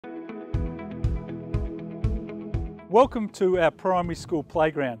Welcome to our primary school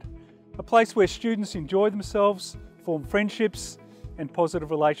playground, a place where students enjoy themselves, form friendships and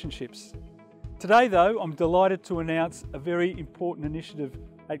positive relationships. Today though, I'm delighted to announce a very important initiative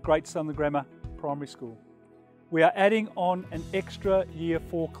at Great Southern Grammar Primary School. We are adding on an extra Year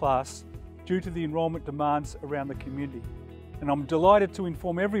 4 class due to the enrolment demands around the community. And I'm delighted to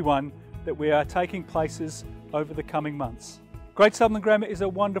inform everyone that we are taking places over the coming months. Great Southern Grammar is a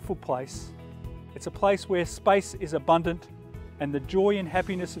wonderful place. It's a place where space is abundant and the joy and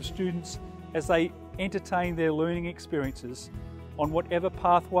happiness of students as they entertain their learning experiences on whatever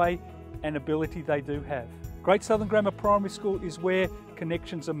pathway and ability they do have. Great Southern Grammar Primary School is where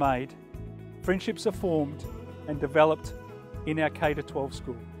connections are made, friendships are formed and developed in our K-12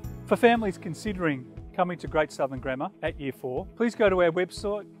 school. For families considering coming to Great Southern Grammar at Year 4, please go to our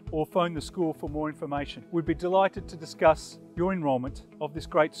website or phone the school for more information. We'd be delighted to discuss your enrolment of this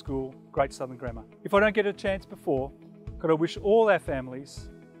great school, Great Southern Grammar. If I don't get a chance before, could I wish all our families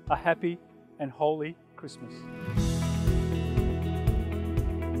a happy and holy Christmas.